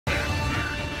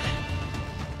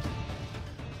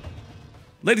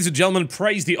Ladies and gentlemen,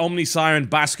 praise the Omni Siren,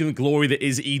 bask in the glory that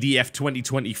is EDF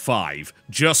 2025.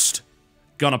 Just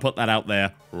gonna put that out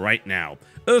there right now.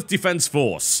 Earth Defense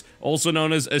Force, also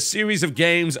known as a series of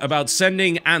games about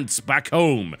sending ants back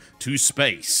home to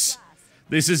space.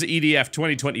 This is EDF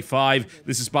 2025.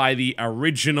 This is by the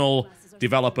original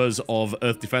developers of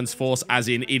Earth Defense Force, as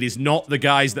in it is not the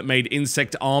guys that made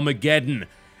Insect Armageddon.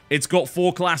 It's got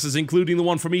 4 classes, including the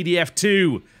one from EDF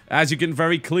 2. As you can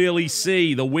very clearly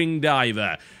see, the Wing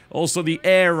Diver, also the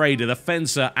Air Raider, the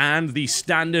Fencer, and the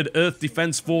standard Earth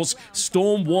Defense Force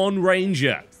Storm 1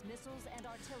 Ranger.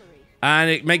 And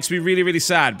it makes me really, really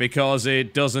sad because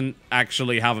it doesn't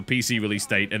actually have a PC release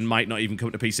date and might not even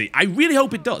come to PC. I really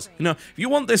hope it does. You know, if you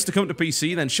want this to come to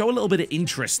PC, then show a little bit of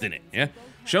interest in it, yeah?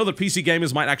 Show that PC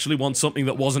gamers might actually want something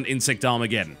that wasn't Insect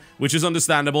Armageddon, which is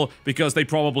understandable because they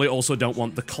probably also don't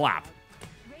want the clap.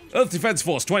 Earth Defense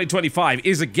Force 2025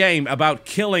 is a game about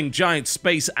killing giant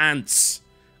space ants.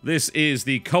 This is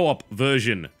the co-op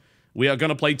version. We are going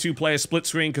to play 2-player split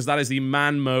screen because that is the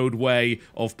man mode way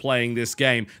of playing this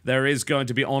game. There is going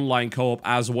to be online co-op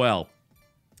as well.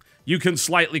 You can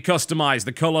slightly customize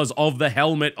the colors of the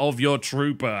helmet of your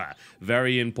trooper.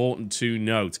 Very important to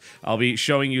note. I'll be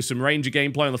showing you some Ranger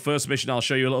gameplay on the first mission. I'll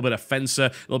show you a little bit of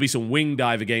Fencer. There'll be some Wing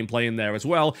Diver gameplay in there as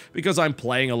well, because I'm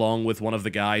playing along with one of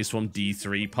the guys from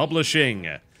D3 Publishing.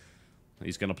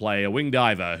 He's going to play a Wing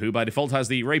Diver, who by default has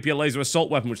the Rapier laser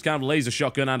assault weapon, which is kind of a laser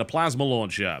shotgun and a plasma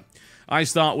launcher. I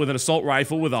start with an assault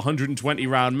rifle with a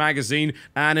 120-round magazine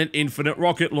and an infinite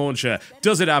rocket launcher.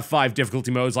 Does it have 5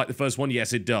 difficulty modes like the first one?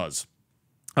 Yes, it does.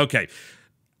 Okay,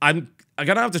 I'm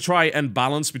gonna have to try and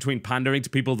balance between pandering to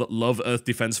people that love Earth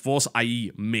Defense Force,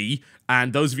 i.e. me,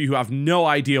 and those of you who have no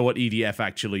idea what EDF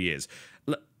actually is.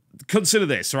 Consider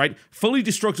this, right? Fully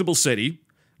destructible city,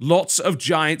 lots of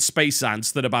giant space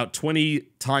ants that are about 20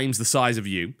 times the size of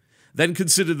you. Then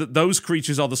consider that those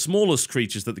creatures are the smallest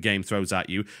creatures that the game throws at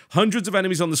you. Hundreds of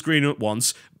enemies on the screen at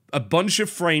once, a bunch of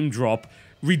frame drop,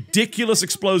 ridiculous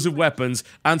explosive weapons,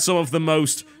 and some of the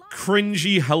most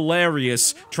cringy,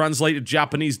 hilarious translated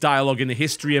Japanese dialogue in the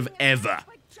history of ever.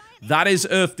 That is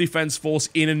Earth Defense Force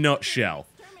in a nutshell.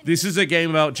 This is a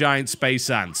game about giant space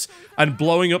ants and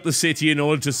blowing up the city in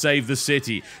order to save the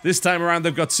city. This time around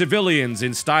they've got civilians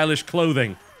in stylish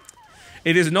clothing.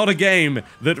 It is not a game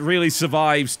that really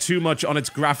survives too much on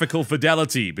its graphical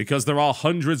fidelity, because there are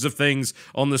hundreds of things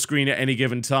on the screen at any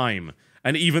given time.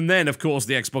 And even then, of course,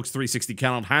 the Xbox 360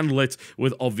 cannot handle it,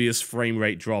 with obvious frame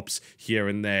rate drops here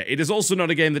and there. It is also not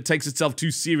a game that takes itself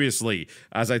too seriously,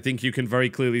 as I think you can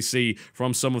very clearly see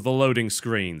from some of the loading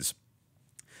screens.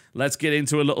 Let's get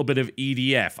into a little bit of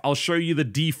EDF. I'll show you the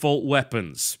default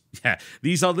weapons. Yeah,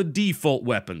 these are the default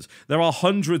weapons. There are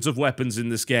hundreds of weapons in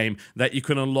this game that you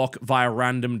can unlock via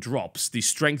random drops. The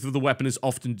strength of the weapon is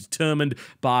often determined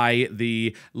by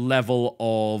the level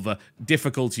of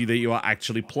difficulty that you are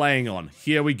actually playing on.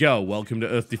 Here we go. Welcome to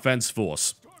Earth Defense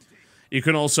Force. You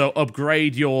can also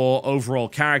upgrade your overall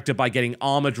character by getting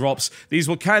armor drops. These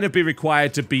will kind of be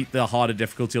required to beat the harder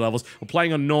difficulty levels. We're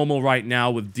playing on normal right now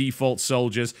with default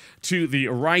soldiers. To the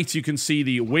right, you can see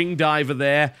the Wing Diver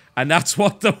there, and that's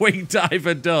what the Wing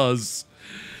Diver does.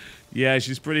 Yeah,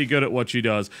 she's pretty good at what she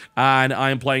does. And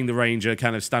I am playing the Ranger,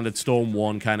 kind of standard Storm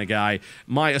 1 kind of guy.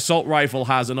 My assault rifle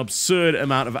has an absurd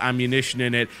amount of ammunition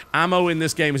in it. Ammo in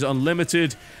this game is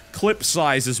unlimited. Clip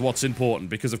size is what's important,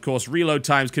 because of course reload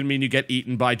times can mean you get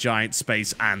eaten by giant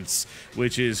space ants,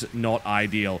 which is not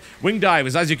ideal. Wing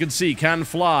Divers, as you can see, can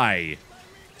fly.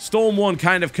 Storm 1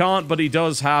 kind of can't, but he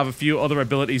does have a few other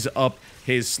abilities up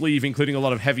his sleeve, including a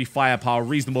lot of heavy firepower,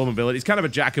 reasonable mobility. He's kind of a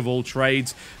jack of all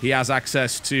trades. He has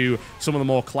access to some of the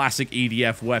more classic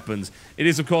EDF weapons. It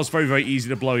is, of course, very, very easy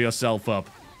to blow yourself up.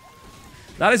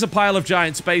 That is a pile of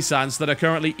giant space ants that are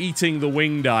currently eating the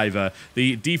Wing Diver.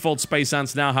 The default space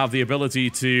ants now have the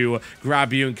ability to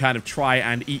grab you and kind of try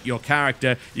and eat your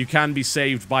character. You can be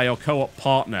saved by your co-op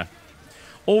partner.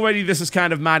 Already this is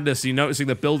kind of madness. You're noticing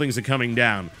that buildings are coming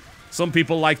down. Some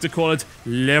people like to call it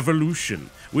Levolution.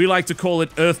 We like to call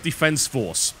it Earth Defense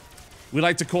Force. We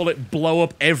like to call it blow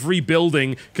up every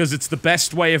building, because it's the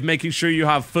best way of making sure you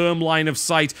have firm line of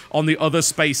sight on the other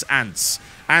space ants.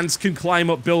 Ants can climb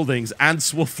up buildings.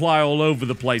 Ants will fly all over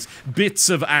the place. Bits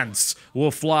of ants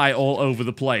will fly all over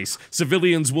the place.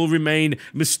 Civilians will remain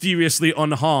mysteriously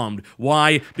unharmed.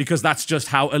 Why? Because that's just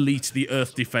how elite the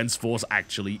Earth Defense Force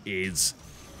actually is.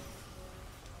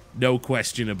 No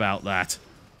question about that.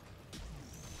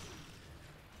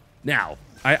 Now,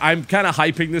 I'm kind of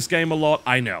hyping this game a lot,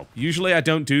 I know. Usually I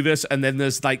don't do this, and then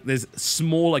there's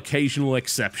small occasional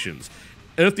exceptions.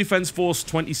 Earth Defense Force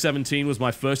 2017 was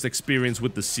my first experience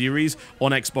with the series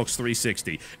on Xbox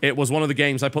 360. It was one of the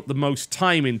games I put the most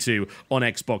time into on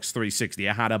Xbox 360.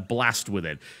 I had a blast with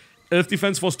it. Earth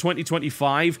Defense Force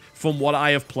 2025, from what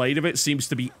I have played of it, seems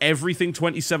to be everything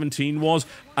 2017 was,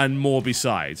 and more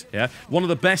besides, yeah? One of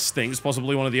the best things,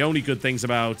 possibly one of the only good things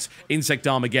about Insect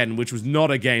Armageddon, which was not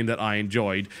a game that I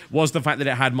enjoyed, was the fact that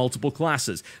it had multiple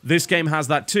classes. This game has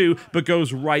that too, but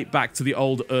goes right back to the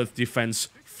old Earth Defense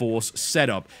Force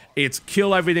setup. It's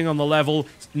kill everything on the level,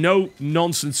 no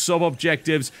nonsense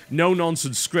sub-objectives, no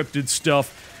nonsense scripted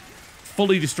stuff,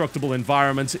 fully destructible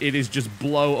environments. It is just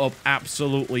blow up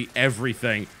absolutely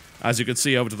everything. As you can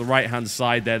see over to the right-hand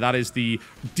side there, that is the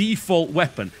default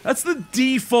weapon. That's the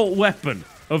default weapon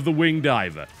of the Wing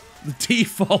Diver. The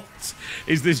default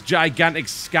is this gigantic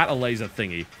scatter laser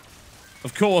thingy.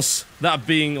 Of course, that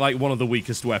being like one of the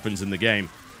weakest weapons in the game.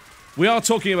 We are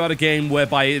talking about a game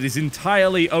whereby it is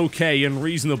entirely okay and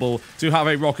reasonable to have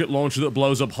a rocket launcher that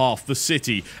blows up half the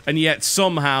city, and yet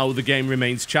somehow the game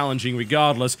remains challenging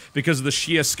regardless because of the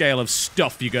sheer scale of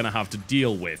stuff you're going to have to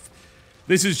deal with.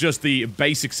 This is just the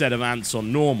basic set of ants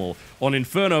on normal. On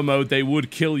Inferno mode, they would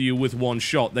kill you with one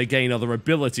shot. They gain other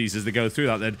abilities as they go through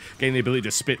that. They'd gain the ability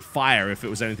to spit fire if it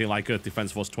was anything like Earth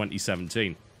Defense Force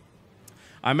 2017.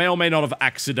 I may or may not have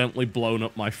accidentally blown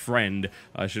up my friend.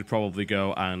 I should probably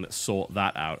go and sort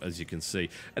that out, as you can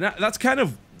see. And that's kind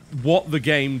of what the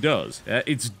game does.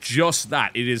 It's just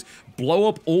that. It is blow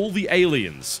up all the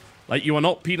aliens. Like, you are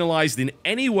not penalized in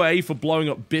any way for blowing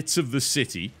up bits of the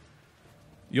city.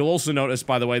 You'll also notice,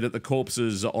 by the way, that the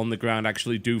corpses on the ground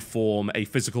actually do form a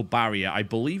physical barrier. I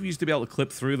believe you used to be able to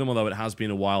clip through them, although it has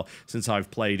been a while since I've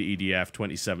played EDF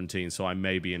 2017, so I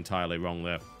may be entirely wrong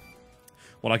there.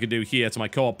 What I can do here to my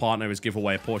co-op partner is give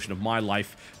away a portion of my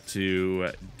life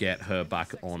to get her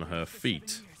back on her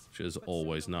feet, which is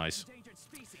always nice.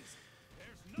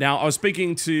 Now, I was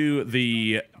speaking to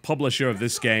the publisher of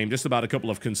this game just about a couple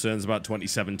of concerns about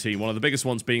 2017. One of the biggest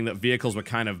ones being that vehicles were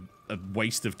kind of a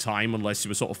waste of time unless you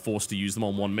were sort of forced to use them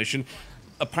on one mission.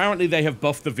 Apparently, they have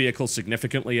buffed the vehicles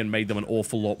significantly and made them an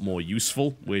awful lot more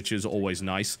useful, which is always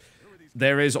nice.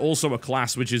 There is also a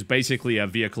class which is basically a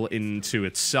vehicle into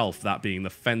itself, that being the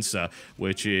Fencer,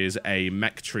 which is a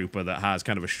mech trooper that has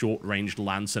kind of a short-ranged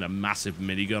lance and a massive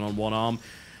minigun on one arm.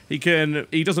 He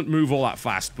doesn't move all that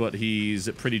fast, but he's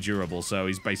pretty durable, so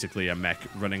he's basically a mech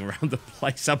running around the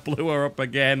place. I blew her up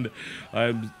again.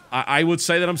 I would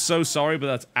say that I'm so sorry, but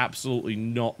that's absolutely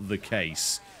not the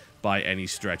case by any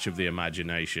stretch of the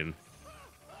imagination.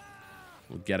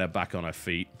 We'll get her back on her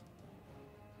feet.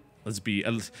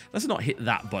 Let's not hit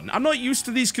that button. I'm not used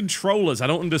to these controllers. I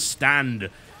don't understand.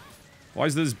 Why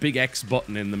is there this big X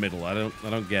button in the middle? I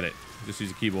don't get it. Just use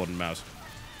a keyboard and mouse.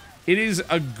 It is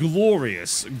a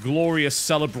glorious, glorious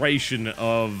celebration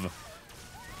of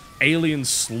alien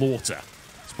slaughter.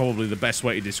 It's probably the best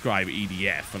way to describe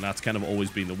EDF, and that's kind of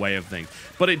always been the way of things.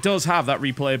 But it does have that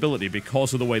replayability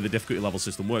because of the way the difficulty level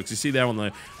system works. You see there on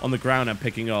the ground, I'm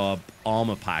picking up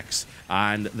armor packs,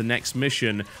 and the next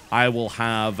mission, I will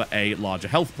have a larger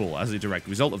health pool as a direct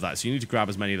result of that. So you need to grab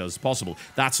as many of those as possible.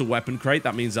 That's a weapon crate.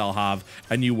 That means I'll have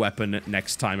a new weapon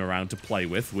next time around to play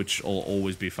with, which will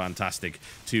always be fantastic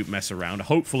to mess around.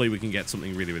 Hopefully we can get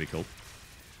something really, really cool.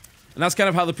 And that's kind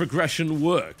of how the progression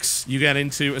works. You get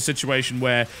into a situation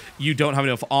where you don't have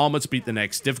enough armor to beat the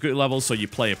next difficulty level, so you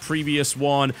play a previous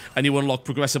one, and you unlock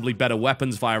progressively better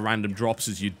weapons via random drops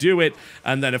as you do it,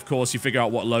 and then, of course, you figure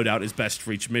out what loadout is best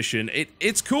for each mission.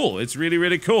 It's cool. It's really,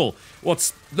 really cool.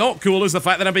 What's not cool is the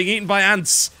fact that I'm being eaten by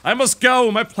ants. I must go.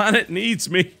 My planet needs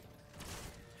me.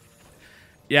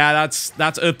 Yeah,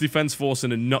 that's Earth Defense Force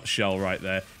in a nutshell right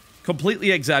there.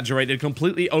 Completely exaggerated,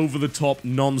 completely over-the-top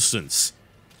nonsense.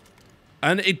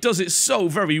 And it does it so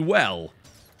very well.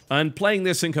 And playing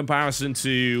this in comparison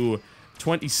to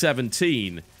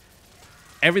 2017,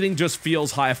 everything just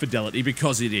feels higher fidelity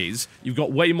because it is. You've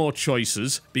got way more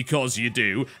choices because you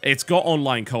do. It's got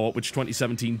online co-op, which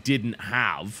 2017 didn't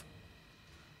have.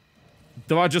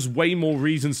 There are just way more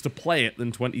reasons to play it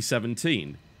than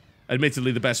 2017.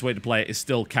 Admittedly, the best way to play it is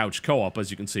still couch co-op,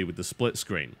 as you can see with the split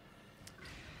screen.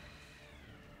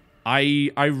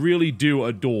 I really do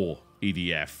adore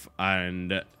EDF,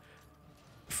 and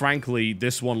frankly,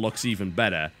 this one looks even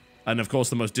better. And of course,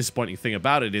 the most disappointing thing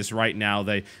about it is right now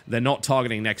they're not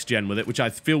targeting next gen with it, which I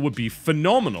feel would be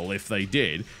phenomenal if they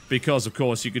did, because of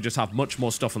course you could just have much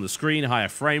more stuff on the screen, higher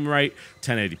frame rate,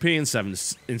 1080p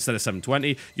instead of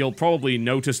 720. You'll probably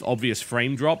notice obvious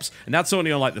frame drops, and that's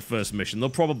only on like the first mission. There'll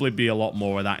probably be a lot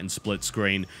more of that in split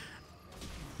screen,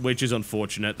 which is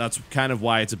unfortunate. That's kind of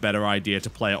why it's a better idea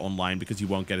to play it online, because you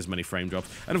won't get as many frame drops.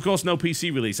 And of course, no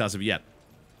PC release as of yet.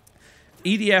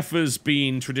 EDF has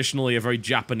been traditionally a very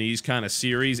Japanese kind of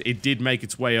series. It did make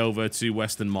its way over to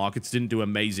Western markets, didn't do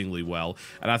amazingly well.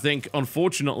 And I think,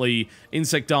 unfortunately,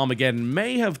 Insect Armageddon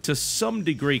may have, to some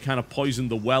degree, kind of poisoned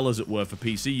the well, as it were, for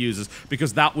PC users,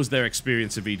 because that was their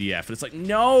experience of EDF. And it's like,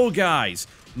 no, guys,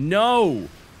 no.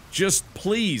 Just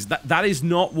please, that is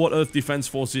not what Earth Defense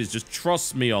Force is. Just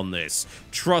trust me on this.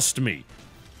 Trust me.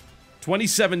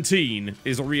 2017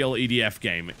 is a real EDF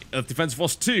game. Earth Defense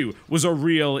Force 2 was a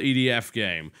real EDF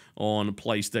game on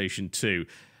PlayStation 2.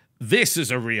 This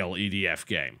is a real EDF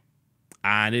game.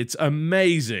 And it's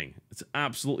amazing. It's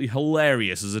absolutely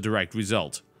hilarious as a direct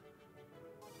result.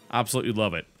 Absolutely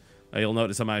love it. You'll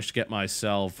notice I managed to get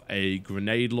myself a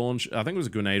grenade launch. I think it was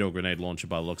a grenade or grenade launcher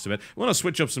by the looks of it. I want to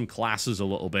switch up some classes a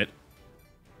little bit.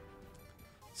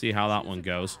 See how that one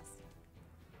goes.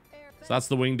 So that's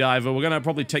the wing diver. We're going to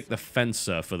probably take the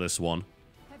fencer for this one.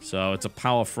 So it's a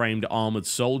power-framed armored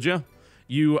soldier.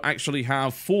 You actually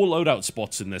have 4 loadout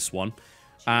spots in this one.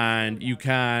 And you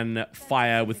can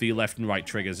fire with the left and right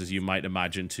triggers, as you might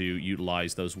imagine, to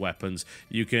utilize those weapons.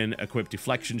 You can equip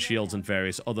deflection shields and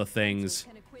various other things.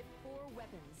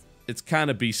 It's kind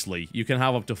of beastly. You can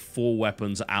have up to 4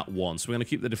 weapons at once. We're going to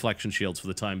keep the deflection shields for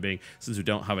the time being, since we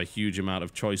don't have a huge amount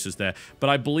of choices there. But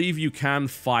I believe you can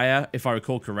fire, if I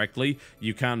recall correctly,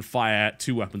 you can fire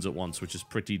 2 weapons at once, which is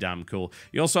pretty damn cool.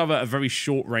 You also have a very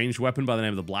short-range weapon by the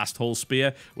name of the Blast Hole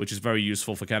Spear, which is very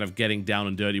useful for kind of getting down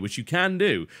and dirty, which you can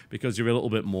do, because you're a little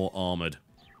bit more armored.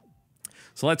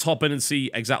 So let's hop in and see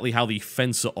exactly how the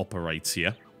fencer operates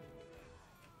here.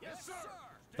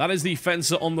 That is the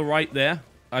fencer on the right there.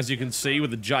 As you can see,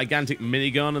 with the gigantic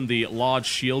minigun and the large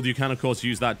shield, you can, of course,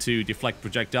 use that to deflect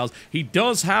projectiles. He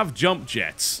does have jump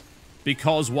jets,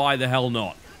 because why the hell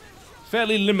not?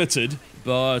 Fairly limited,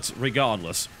 but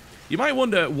regardless. You might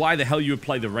wonder why the hell you would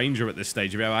play the Ranger at this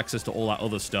stage if you have access to all that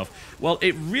other stuff. Well,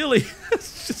 it really...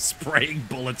 it's just spraying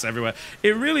bullets everywhere.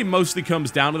 It really mostly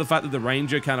comes down to the fact that the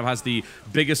Ranger kind of has the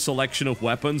biggest selection of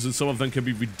weapons, and some of them can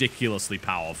be ridiculously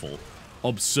powerful.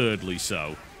 Absurdly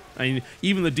so. I mean,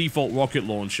 even the default rocket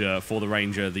launcher for the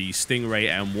Ranger, the Stingray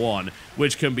M1,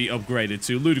 which can be upgraded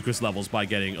to ludicrous levels by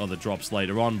getting other drops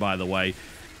later on, by the way,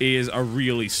 is a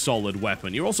really solid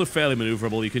weapon. You're also fairly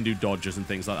maneuverable. You can do dodges and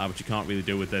things like that, which you can't really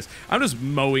do with this. I'm just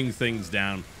mowing things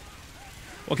down.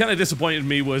 What kind of disappointed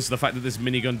me was the fact that this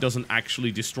minigun doesn't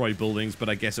actually destroy buildings, but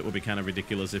I guess it would be kind of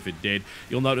ridiculous if it did.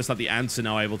 You'll notice that the ants are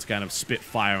now able to kind of spit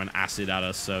fire and acid at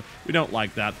us, so we don't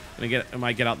like that. And I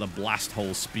might get out the blast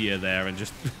hole spear there, and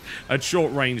just at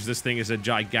short range, this thing is a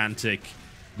gigantic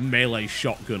melee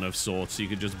shotgun of sorts, so you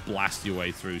can just blast your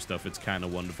way through stuff. It's kind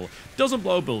of wonderful. Doesn't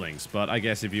blow buildings, but I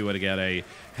guess if you were to get a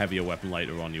heavier weapon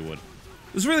later on, you would.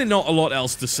 There's really not a lot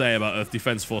else to say about Earth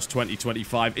Defense Force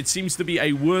 2025. It seems to be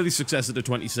a worthy successor to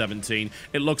 2017.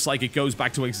 It looks like it goes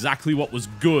back to exactly what was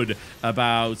good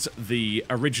about the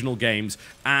original games,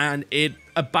 and it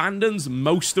abandons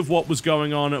most of what was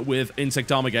going on with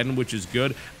Insect Armageddon, which is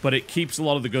good, but it keeps a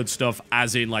lot of the good stuff,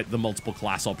 as in, like, the multiple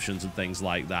class options and things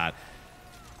like that.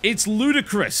 It's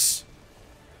ludicrous!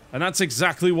 And that's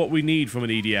exactly what we need from an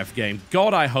EDF game.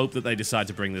 God, I hope that they decide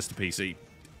to bring this to PC.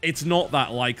 It's not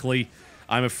that likely.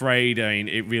 I'm afraid, I mean,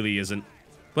 it really isn't.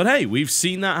 But hey, we've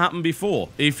seen that happen before.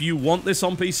 If you want this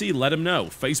on PC, let them know.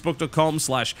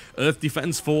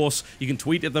 Facebook.com/EarthDefenseForce. You can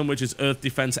tweet at them, which is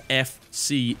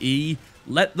EarthDefenseFCE.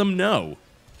 Let them know.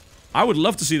 I would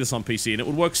love to see this on PC, and it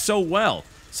would work so well.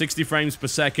 60 frames per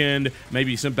second,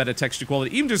 maybe some better texture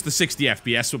quality. Even just the 60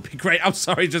 FPS would be great. I'm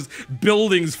sorry, just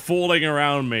buildings falling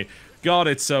around me. God,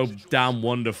 it's so damn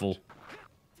wonderful.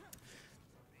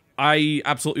 I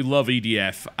absolutely love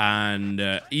EDF,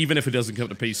 and even if it doesn't come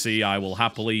to PC, I will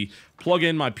happily plug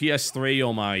in my PS3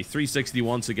 or my 360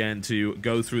 once again to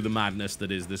go through the madness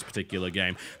that is this particular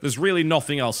game. There's really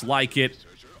nothing else like it,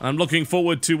 and I'm looking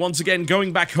forward to, once again,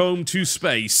 going back home to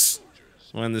space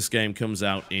when this game comes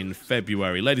out in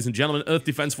February. Ladies and gentlemen, Earth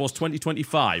Defense Force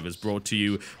 2025 is brought to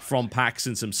you from PAX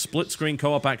in some split-screen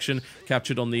co-op action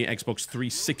captured on the Xbox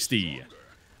 360.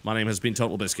 My name has been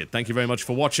TotalBiscuit. Thank you very much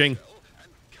for watching.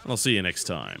 I'll see you next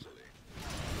time.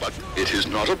 But it is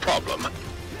not a problem.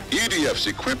 EDF's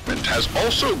equipment has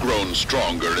also grown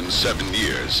stronger in 7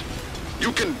 years.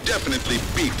 You can definitely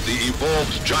beat the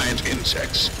evolved giant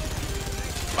insects.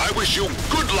 I wish you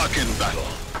good luck in battle.